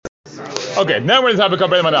Okay, now we're going to have a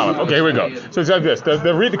couple of Aleph. Okay, here we go. So it's like this. The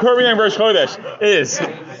current reading of Rosh Chodesh is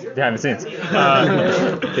behind the scenes.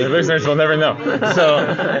 The listeners will never know. So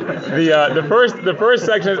the first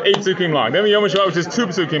section is 8 psukim long. Then we Yom HaShabbat, which is 2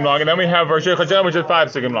 psukim long, and then we have Rosh Hashanah, which is 5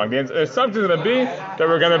 psukim long. The assumption is going to be that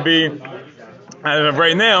we're going to be, as of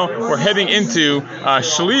right now, we're heading into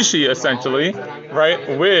Shlishi essentially,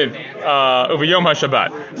 right? With over Yom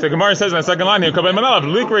HaShabbat. So Gemara says in the second line here, if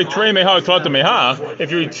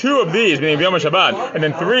you read 2 of these, meaning Yom HaShabbat, and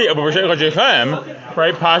then 3 of Rosh Hashanah,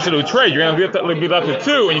 right? Pashalu trey, you're going to be left with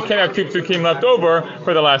 2, and you can't have 2 psukim left over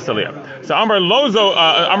for the last aliyah. So Amar Lo,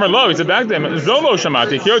 he said back to him, Zolo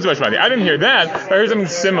Shamati, Kyoto Bashmati. I didn't hear that, but I heard something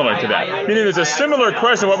similar to that. Meaning there's a similar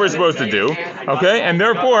question of what we're supposed to do, okay? And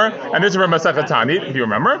therefore, and this is from Masechet Tanit, if you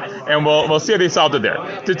remember, and we'll see how they solved it there.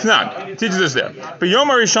 Titnan teaches us there. But Yom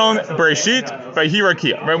Rishon Bereshit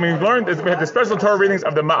Vayhirakia. Right? We learned we had the special Torah readings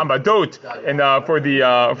of the Ma'amadot and as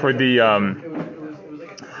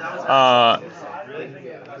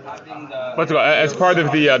part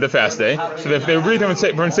of the fast day. So they read them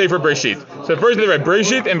from Sefer Bereshit. So first they read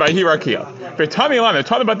Bereshit and Vayhirakia. V'tani Lana, they're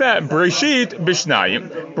taught about that. Bereshit Bishnayim.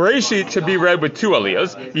 Bereshit should be read with 2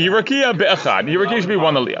 aliyahs. Yirakia be'echad. Yirakia should be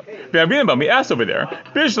 1 aliyah. We asked over there.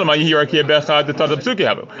 Bishlama Yirakia be'echad the Tata Psuki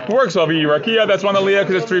have it. Works well. Yirakia, that's 1 aliyah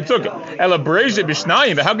because it's 3 psukim. Ela Bereshit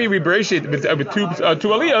Bishnayim. How can you read Bereshit with 2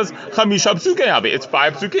 aliyahs? Chamisha Psuki have it. It's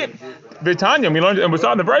 5 psukim. Vitanya, we learned, and we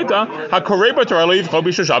saw in the Braita, HaKorei Torah Leiv Chol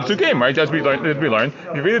B'Shashab Psukim, right? Just we learned. If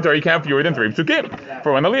you read the Torah, you can't have fewer than 3 psukim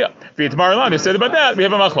for 1 aliyah. V'Itmar Elan, they said about that, we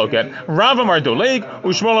have a machloket. Rav Amar Doleg,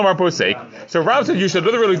 Ushmol Amar Posek. So Rav said you should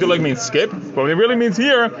literally Doleg means skip, but what it really means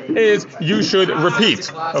here is you should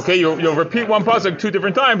repeat. Okay, you'll repeat one pasuk 2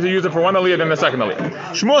 different times, you use it for 1 aliyah, then the second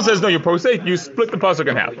aliyah. Shmuel says no, you Posek, you split the pasuk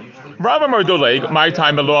in half. Rav Amar Doleg, my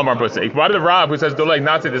time below Amar Posek. Why did the Rav who says Doleg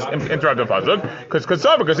not say this interrupted pasuk?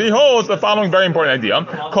 Because he holds the following very important idea. Okay,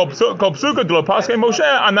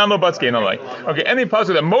 any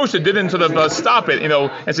pasuk that Moshe didn't sort of stop it,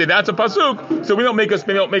 and say that's a pasuk, so we don't make a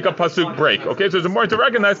pasuk break. Okay, so it's important to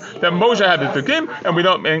recognize that Moshe had the psukim, and we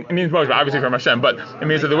don't. It means Moshe, obviously from Hashem, but it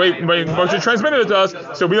means that the way Moshe transmitted it to us,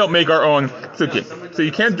 so we don't make our own psukim. So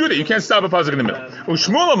you can't do that. You can't stop a pasuk in the middle.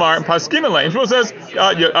 Ushmuel Amar paskim elay. Shmuel says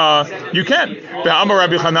you can.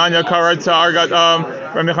 Rabbi Chananya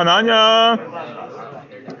Rabbi Chananya.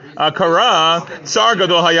 Kara Tsar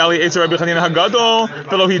Gadol Hayali Eitzer Rabbi Chanina Hagadol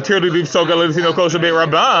Velo Hitir Liv Soga Levitino Kol Shabei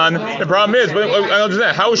Rabban. The problem is, but I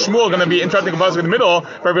understand how is Shmuel going to be interrupting a pasuk in the middle?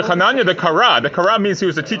 Rabbi Chananya the Kara means he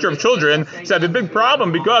was a teacher of children. He said the big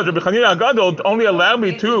problem because Rabbi Chanina Hagadol only allowed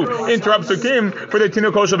me to interrupt Sukim for the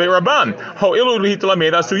Tino Kol Shabei Rabban. Ho Ilu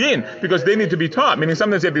Lihitlamed Asuyin, because they need to be taught. Meaning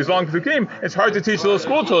sometimes you have these long Sukim. It's hard to teach little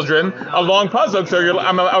school children a long pasuk, so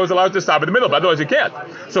I was allowed to stop in the middle, but otherwise you can't.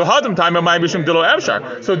 So Hadam time of my Bishum Dilo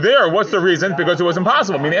Evshar. So there, what's the reason? Because it was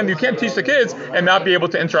impossible. I mean, and you can't teach the kids and not be able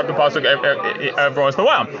to interrupt the pasuk every once in a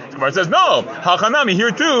while. Gemara says, no, Hachanami, here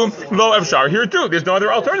too, Lo Evshar, here too. There's no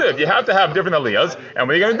other alternative. You have to have different aliyahs, and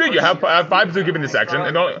what are you going to do? You have 5 psukim in the section,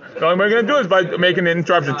 and the only way you're going to do is by making an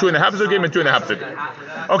interruption, 2.5 psukim and 2.5 psukim.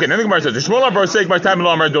 Okay, then the Gemara says, Shmuel Amar Sek my time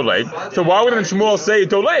Amar Doleg. So why wouldn't Shmuel say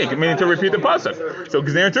Doleg, meaning to repeat the pasuk? So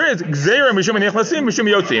the answer is Gzeira Mishum Nichnasim Mishum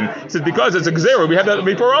Yotzim. It says because it's a Gzeira. We had that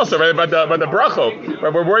before also, right? About the bracho.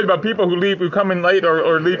 Right? We're worried about people who come in late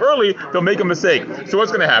or leave early. They'll make a mistake. So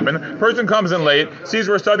what's going to happen? Person comes in late, sees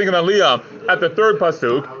we're starting an aliyah at the 3rd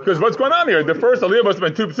pasuk. Because what's going on here? The first aliyah must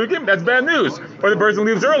have been 2 pasukim. That's bad news. Or the person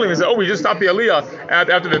leaves early and says, "Oh, we just stopped the aliyah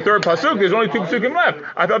after the 3rd pasuk. There's only 2 pasukim left.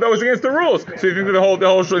 I thought that was against the rules." So you think that the whole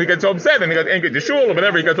shul, he gets so upset and he got angry at the shul or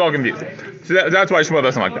whatever. He gets all confused. So that's why Shmuel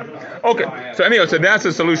doesn't like that. Okay. So anyway, so that's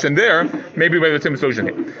the solution there. Maybe we have the same solution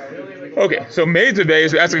here. Okay, so made today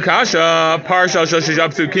is we ask a kasha, Parsha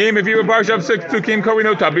Shashab Psukim. If you have Parsha Psukim,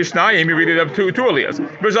 Korino Tabishnayim, you read it up 2 aliyahs.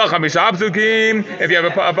 B'Zal Chamishab Psukim. If you have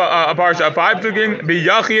a Parsha 5 Psukim,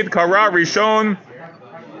 B'Yachid Kara Rishon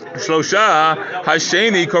Shlosha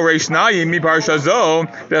Hasheni Koreshnayim Mi Parsha Zo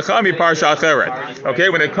Decha Mi Parsha Acheret. Okay,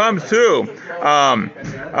 when it comes to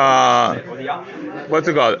what's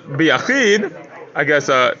it called? B'Yachid, I guess.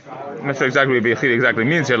 I'm not sure exactly what B'Yachid exactly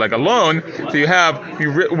means here, like alone. So you have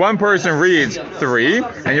one person reads 3,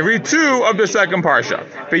 and you read 2 of the second parsha.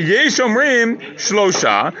 V'yesh omrim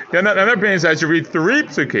shlosha. Then another opinion says you read 3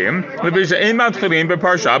 psukim. L'bisha ein matchilim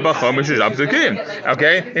b'parsha b'chom b'shishab psukim.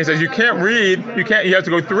 Okay, he says you have to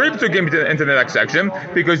go 3 psukim into the next section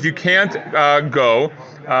because you can't go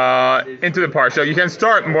into the parsha. You can't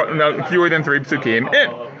start fewer than 3 psukim in.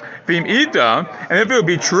 And if it would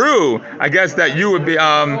be true, I guess that you would be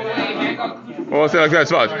well, I'll say like that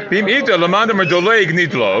as follows. Bim ita lamandam doleg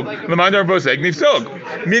nitlog, lamandam poseg nifsog.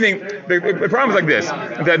 Meaning, the problem is like this,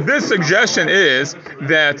 that this suggestion is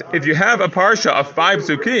that if you have a parsha of 5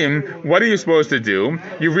 psukim, what are you supposed to do?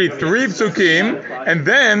 You read 3 psukim, and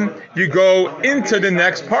then you go into the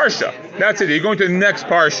next parsha. That's it. You're going to the next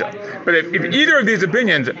parsha. But if either of these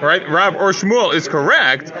opinions, right, Rav or Shmuel, is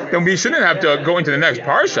correct, then we shouldn't have to go into the next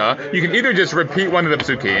parsha. You can either just repeat one of the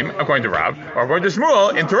psukim, according to Rav, or according to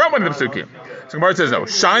Shmuel, interrupt one of the psukim. So Gemara says no.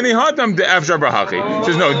 Shiny hatam de efshar brahachi.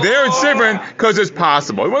 Says no. There it's different because it's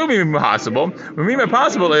possible. What do we mean possible? What we mean by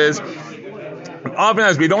possible is, often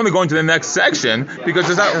as we don't want to go into the next section because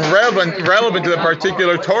it's not relevant to the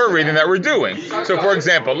particular Torah reading that we're doing. So, for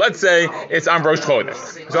example, let's say it's on Rosh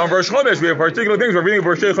Chodesh. So on Rosh Chodesh, we have particular things we're reading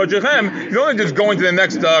Rosh Chodeshechem. You don't want to just go into the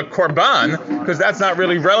next Korban because that's not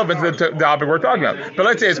really relevant to the topic we're talking about. But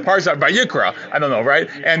let's say it's Parshat Vayikra. I don't know, right?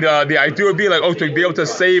 And the idea would be like, to be able to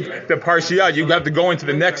save the Parshiah, you have to go into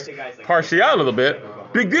the next Parshiah a little bit.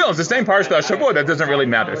 Big deal. It's the same parsha Shavuot. That doesn't really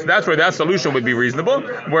matter. So that's where that solution would be reasonable,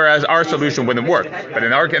 whereas our solution wouldn't work. But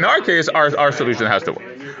in our case, our solution has to work.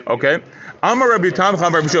 Okay. Amar Rabbi Tamcha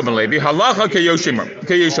Rabbi Shimon Levi halacha keyeshomrim.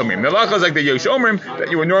 The halacha is like the yeshomrim that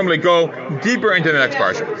you would normally go deeper into the next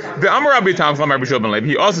parsha. The Amar Rabbi Tamcha Rabbi Shimon Levi,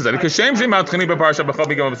 he also said kashem shematchini b'parsha b'chol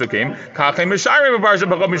b'gam psukim kachem mishayre b'parsha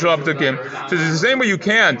b'chol b'shol psukim. So it's the same way you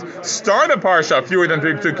can't start a parsha fewer than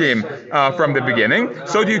 3 psukim from the beginning,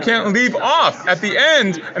 so you can't leave off at the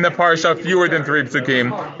end and the parsha fewer than 3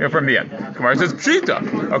 psukim from the end. Gemara says pshita.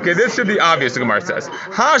 Okay, this should be obvious. The Gemara says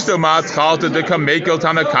hashdo matzchalta de kamekel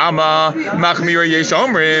tanakama. Machmir yesh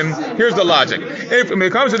omrim. Here's the logic. When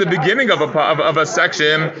it comes to the beginning of a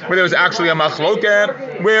section where there was actually a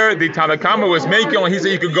machloket, where the Tanakama was making, and he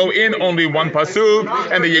said you could go in only 1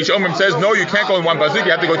 pasuk, and the yesh omrim says no, you can't go in 1 pasuk,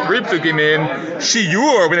 you have to go 3 pasukim in.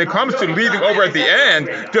 Shiur, when it comes to leaving over at the end,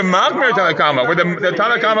 the machmir Tanakama, where the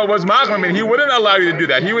Tanakama was machmir, and he wouldn't allow you to do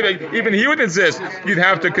that. He would insist you'd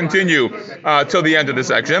have to continue till the end of the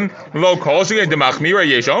section. Lo kol shegei de machmir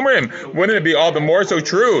yesh omrim. Wouldn't it be all the more so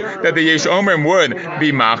true that the yesh omrim would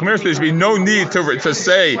be machmir? So there should be no need to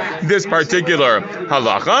say this particular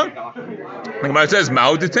halacha. The Gemara says,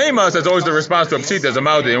 "Ma'od that's always the response to a pshita as a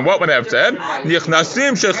ma'od. And what would I have said?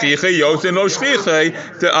 Nichnasim shechiche yosin lo shchiche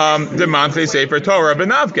the manche sefer Torah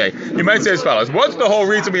benavke. You might say as follows: what's the whole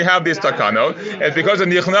reason we have this takanot? It's because of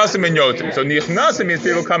nichnasim and yosim. So nichnasim means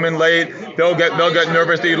people come in late, they'll get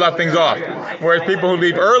nervous that you left things off. Whereas people who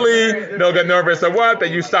leave early, they'll get nervous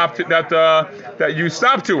that you stopped that you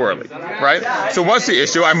stopped too early, right? So what's the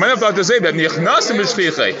issue? I might have thought to say that nichnasim is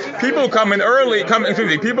shchiche. People come in early,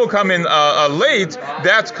 people come in late,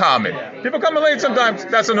 that's common. People come in late sometimes,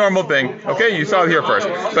 that's a normal thing. Okay, you saw it here first.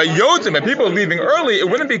 But yotzim, if people leaving early, it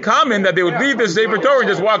wouldn't be common that they would leave the Sefer Torah and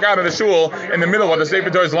just walk out of the shul in the middle while the Sefer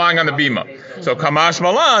Torah is lying on the bima. So Kamash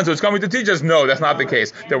Malan, so it's coming to teach us, no, that's not the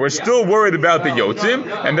case. That we're still worried about the yotzim,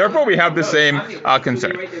 and therefore we have the same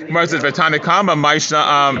concern. Gemara says, V'tanakama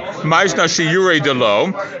maishna shiyurei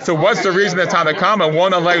delo. So what's the reason that Tanakama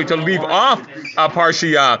won't allow you to leave off a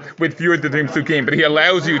parshiya with fewer than 3 psukim, but he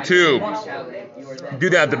allows you to do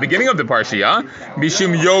that at the beginning of the parshiya?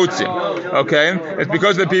 Mishim yotzim. Okay, it's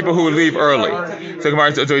because of the people who leave early. So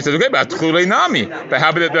he says, okay, but tchulei nami. But how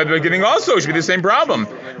about at the beginning also? It should be the same problem.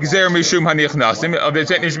 Gzeir mishum hanichnasim.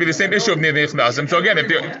 It should be the same issue of nichnasim. So again,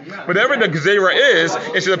 whatever the gzeira is,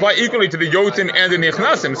 it should apply equally to the yotzim and the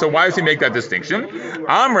nichnasim. So why does he make that distinction?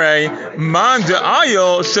 Amrei man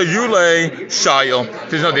de'ayil shayule shayil.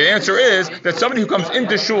 Says no. The answer is that somebody who comes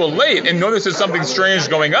into shul late and notices something strange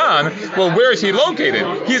going on. Well, where is he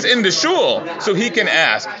located? He's in the shul, so he can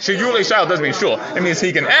ask. Shayule shayil doesn't mean shul. It means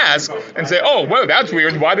he can ask and say, oh, well, that's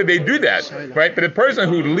weird. Why did they do that? Right? But the person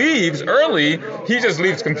who leaves early, he just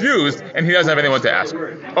leaves confused, and he doesn't have anyone to ask.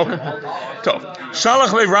 Okay. So,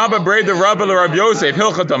 Shalach le Rabba Brei de Rabba le Rabbi Yosef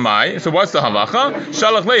Hilchat Amai. So what's the halacha?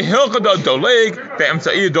 Shalach le Hilchat Doleg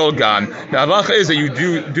be'emtzai Dolgan. The halacha is that you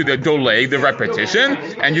do the doleg, the repetition,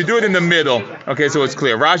 and you do it in the middle. Okay, so it's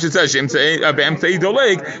clear. Rashi says be'emtzai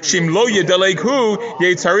Doleg Shim lo yedaleg hu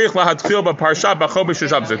yetzarich lahatchil b'parshat b'chol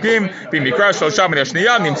b'shushav zukim b'mikra shloshah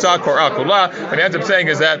minashniya nimsa korah kula. What he ends up saying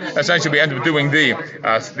is that essentially we end up doing the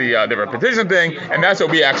repetition thing, and that's what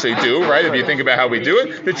we actually do, right? If you think about how we do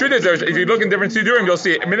it, the truth is, if you look in different sidurim, you'll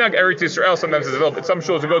see Minhag Eretz Yisrael sometimes is a little bit. Some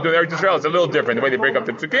shuls will go to Eretz Yisrael, it's a little different the way they break up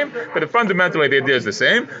the psukim, but fundamentally the idea is the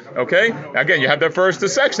same. Okay, now again, you have the first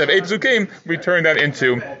section of 8 psukim. We turn that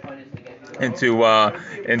into two. What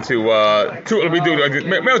we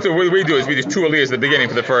do is we do 2 aliyahs at the beginning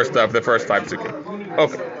for the first 5 psukim.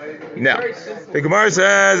 Okay. Now, the Gemara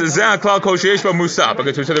says, musaf.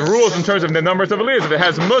 Okay, so the rules in terms of the numbers of aliyahs. If it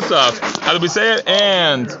has musaf, how do we say it?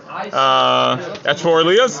 And that's 4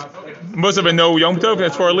 aliyahs. Musaf and no Yom Tov,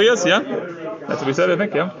 that's 4 aliyahs, yeah? That's what we said, I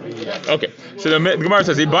think, yeah? Okay. So the Gemara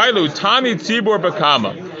says, Ibailu Tani Tzibor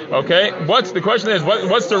Bakama. Okay? The question is,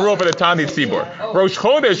 what's the rule for the Tani Tzibor? Rosh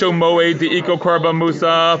Chodesh o Moed De'iko Korban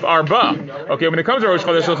Musaf Arba. Okay, when it comes to Rosh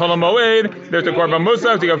Chodesh o Chol Moed, there's the Korban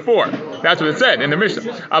Musaf, so you have 4. That's what it said in the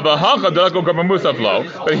Mishnah. But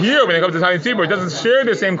here, when it comes to Tani Tzibor, it doesn't share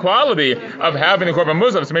the same quality of having a Korban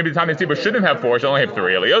Musaf, so maybe the Tani Tzibor shouldn't have 4, should only have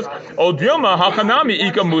 3 aliyos. O Dilma Hakanami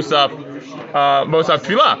Ika Musaf. Musaf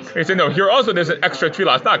Tfilah. He said, no, here also there's an extra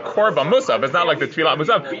Tfilah. It's not Korban Musaf. It's not like the Tfilah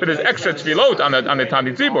Musaf, but there's extra Tfilot on the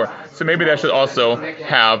Tani Tzibor. So maybe that should also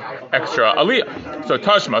have extra Aliyah. So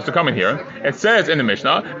Tashma, so come in here. It says in the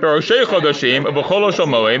Mishnah, Beroshei Chodashim, B'cholo Shel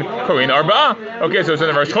Moed, Korin Arba'ah. Okay, so it's in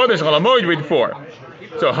the Rosh Chodesh, Chol HaMoed, read 4.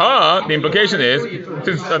 So, the implication is,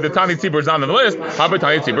 since the Tani Tzibor is not on the list, Tani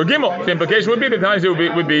Tzibor Gimel. The implication would be the Tani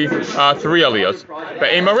Tzibor would be 3 aliyos.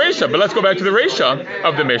 But let's go back to the Reisha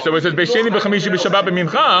of the Mishnah, where it says, Beisheni b'chamishi b'shabbat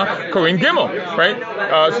b'mincha, Korin Gimel, right?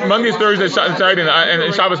 Mondays, Thursdays, Saturday,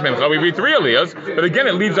 and Shabbos Mincha, we read 3 aliyos, but again,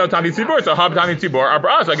 it leaves out Tani Tzibor, so Tani Tzibor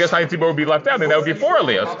Arba'ah, so I guess Tani Tzibor would be left out, and that would be 4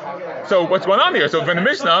 aliyos. So what's going on here? So from the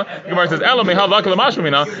Mishnah, Gemara says, from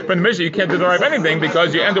the Mishnah, you can't derive anything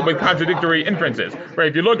because you end up with contradictory inferences. Right?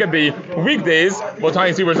 If you look at the weekdays, well,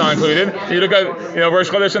 Tani Tzibor is not included. If you look at Rosh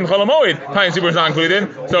Chodesh and Chol HaMoed, Tani Tzibor is not included.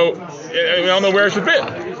 So we don't know where it should fit.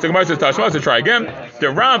 So Gemara says, Tashma, let's try again. The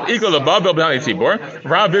Rav equal to Babel Tani Tzibor.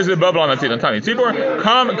 Rav visited Babel on Tani Tzibor.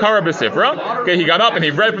 Kam Kara B'Sifra. Okay, he got up and he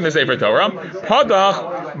read from the Sefer Torah.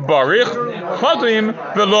 Padach Barich Chadim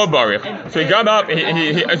Velo Barich. So he got up,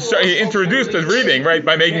 he introduced his reading, right,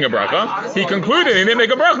 by making a bracha. He concluded he didn't make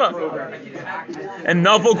a bracha. And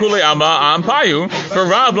Nafal Kule Amma Ampayu for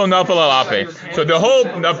Rav Lo Nafal Alape. So the whole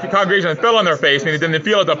congregation fell on their face, meaning they didn't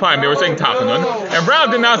feel at the time. They were saying Tachanun, and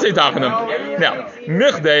Rav did not say Tachanun. Now,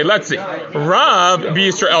 Michdei, let's see. Rav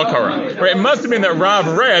B'Yisrael Kara. Right? It must have been that Rav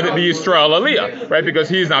read the Yisrael Aliyah, right? Because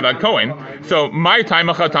he's not a Kohen. So my time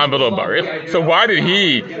Achatan Velo Barich. So why did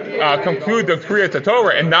he conclude the Kriya to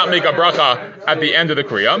Torah and not make a bracha at the end of the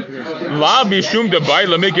Kriya? La Bishum Debai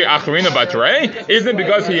Lamikir Acharina Batrei. Isn't it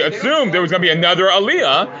because he assumed there was going to be another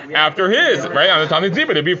Aliyah after his, right? On the Tani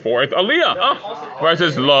Tzibor, there'd be 4th Aliyah. Where it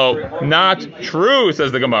says, lo, not true,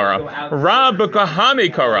 says the Gemara. Rab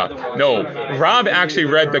B'Kahane Kara. No, Rab actually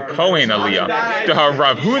read the Kohen Aliyah.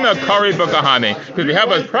 Rav Huna Kari B'Kahane. Because we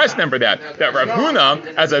have a precedent for that Rav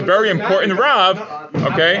Huna, as a very important Rav,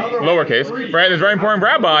 okay, lowercase, right, as a very important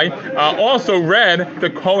rabbi, also read the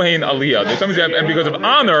Kohen Aliyah. There's something that, and because of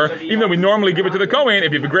honor, even though we normally give it to the Kohen,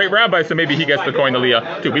 if you have a great rabbi, so maybe he gets the Kohen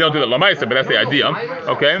Aliyah too. We don't do that Lamaisa, but that's the idea.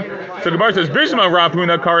 Okay? So the Gemara says, Bishma Rav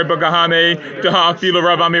Huna Kari B'Kahane, Fila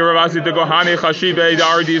Rav Amir Ravasi to Gohane Chashive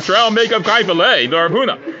Dardi Israel make up Kaifale, the Rav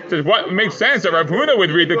Huna. Says what makes sense that Rav Huna would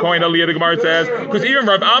read the Kohen Aliyah, the Gemara says, because even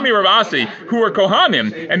Rav Amir Ravasi, who were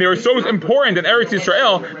Kohanim, and they were so important in Eretz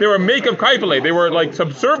Yisrael, they were make of Kaifale. They were like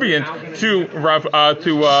subservient to Rav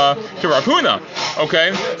Huna.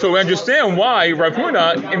 Okay? So we understand why Rav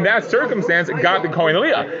Huna, in that circumstance, got the Kohen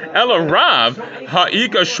Aliyah. Ela Rav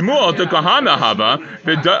Ha'ika Shmuel to Kohana Haba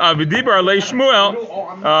V'dibar Alei Shmuel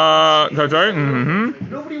sorry.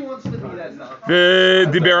 Nobody wants to be that tough. The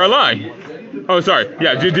Diber Alai. Oh, sorry.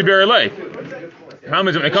 Yeah, Diber Alai. When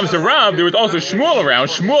it comes to Rav, there was also Shmuel around.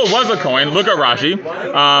 Shmuel was a Kohen. Look at Rashi.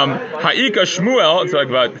 Ha'ika Shmuel, it's like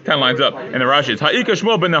about 10 lines up in the Rashi. It's Ha'ika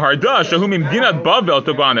Shmuel ben Neharda, Shahumim Dinat Babel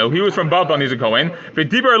Togano. He was from Babel and he's a Kohen. But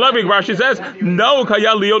Diber Alai, Rashi says, no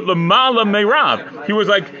Kaya Liot Lamala Me Rav. He was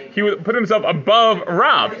like, he would put himself above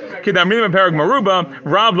Rav. Kedaminim Perag Maruba,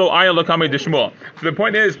 Rav Lo Aya Lakame de Shmuel. So the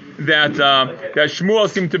point is that Shmuel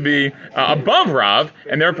seemed to be above Rav,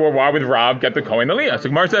 and therefore why would Rav get the Kohen Aliyah? So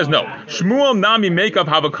Gemara says no. Shmuel Nami make up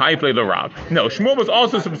have a kaifle the Rav. No, Shmuel was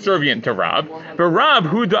also subservient to Rav, but Rav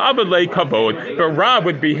who da'abadlei kavod, but Rav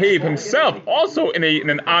would behave himself also in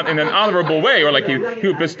an honorable way, or like he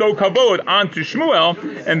would bestow kavod onto Shmuel,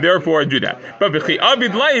 and therefore do that. But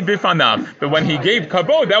when he gave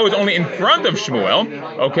kavod, that was only in front of Shmuel.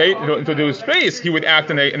 Okay, so to his face, he would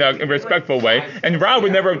act in a respectful way, and Rav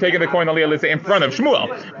would never have taken the Kohen Aliyah, let's say, in front of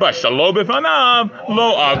Shmuel. But shalo b'fanav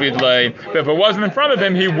lo avidlei. But if it wasn't in front of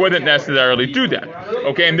him, he wouldn't necessarily do that.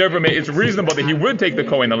 Okay, and therefore it's reasonable that he would take the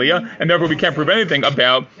Kohen Aliyah, and therefore we can't prove anything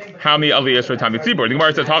about how many Aliyahs for Tani Tzibor. The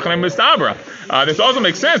Gemara says, "Hachanam mistabra." This also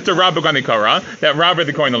makes sense to Rav B'Kani Kara, that Rav read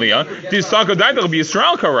the Kohen Aliyah. This Sakadaita will be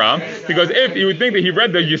Yisrael Kara, because if you would think that he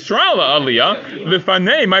read the Yisrael Aliyah,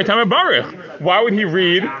 Lifanei my time Baruch. Why would he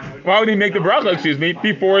make the bracha,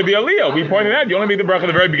 before the Aliyah? We pointed out, you only make the bracha at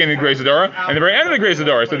the very beginning of the Grace Adora and the very end of the Grace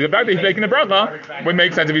Adora. So the fact that he's making the bracha would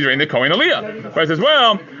make sense if he's reading the Kohen Aliyah. But it says,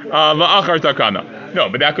 well, la'achar takana. No,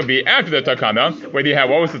 but that could be after the takana, where you have,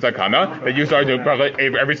 what was the takana? That you started doing bracha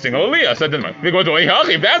every single aliyah. So it doesn't matter.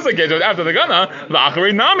 If that's the case, it was after the takana,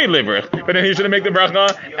 la'achari nami livrich. But then he shouldn't make the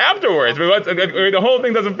bracha afterwards. But the whole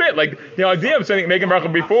thing doesn't fit. Like, the idea of making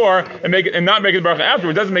bracha before and not making the bracha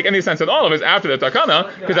afterwards doesn't make any sense at all if it's after the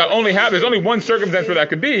takana, because there's only one circumstance where that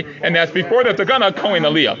could be, and that's before the takana, kohen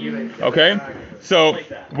aliyah. Okay? So,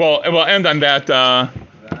 we'll end on that.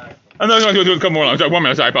 I'm not going to do a couple more long. Sorry, 1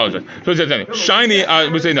 minute. Sorry, I apologize. So it says anyway. Shiny,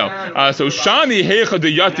 we say no. So Shani hecha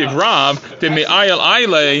de yativ Rav de me'ayel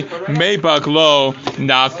ayle meibak lo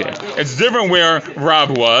nake. It's different where Rav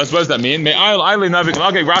was. What does that mean? Me'ayel ayle navik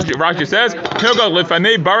nake. Rashi says hilgal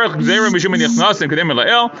lefanei baruch zerim mishum nichnasim kedem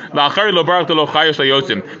la'el la'achari lo baruch lo chayosh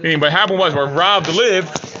layosim. Meaning what happened was where Rav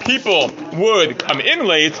lived, people would come in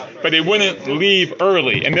late, but they wouldn't leave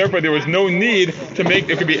early, and therefore there was no need to make.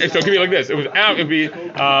 It could be like this. It would be.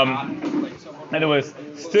 And it was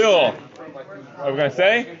still, what we're going to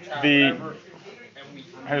say,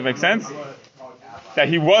 how does it make sense? That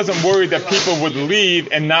he wasn't worried that people would leave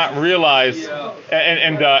and not realize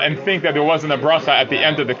and think that there wasn't a bracha at the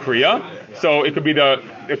end of the kriya. So it could be the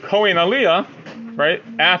kohen aliyah, right,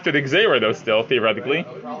 after the gzeira though still, theoretically.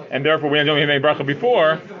 And therefore we didn't make bracha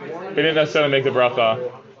before, we didn't necessarily make the bracha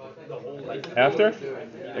after.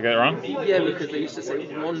 Did I get it wrong? Yeah, because they used to say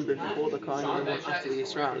one before the Kohen and one after the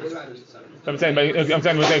Yisrael. I'm saying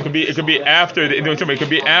it could be after the. It could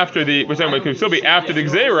be after the. We're saying it could still be after the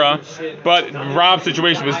Gzeira, but Rob's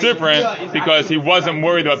situation was different because he wasn't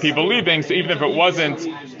worried about people leaving. So even if it wasn't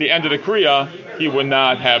the end of the Kriya, he would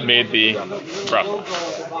not have made the bracha.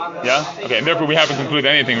 Yeah. Okay. And therefore, we haven't concluded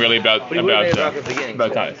anything really about time.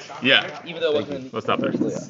 Yeah. Even though it wasn't. Let's stop there.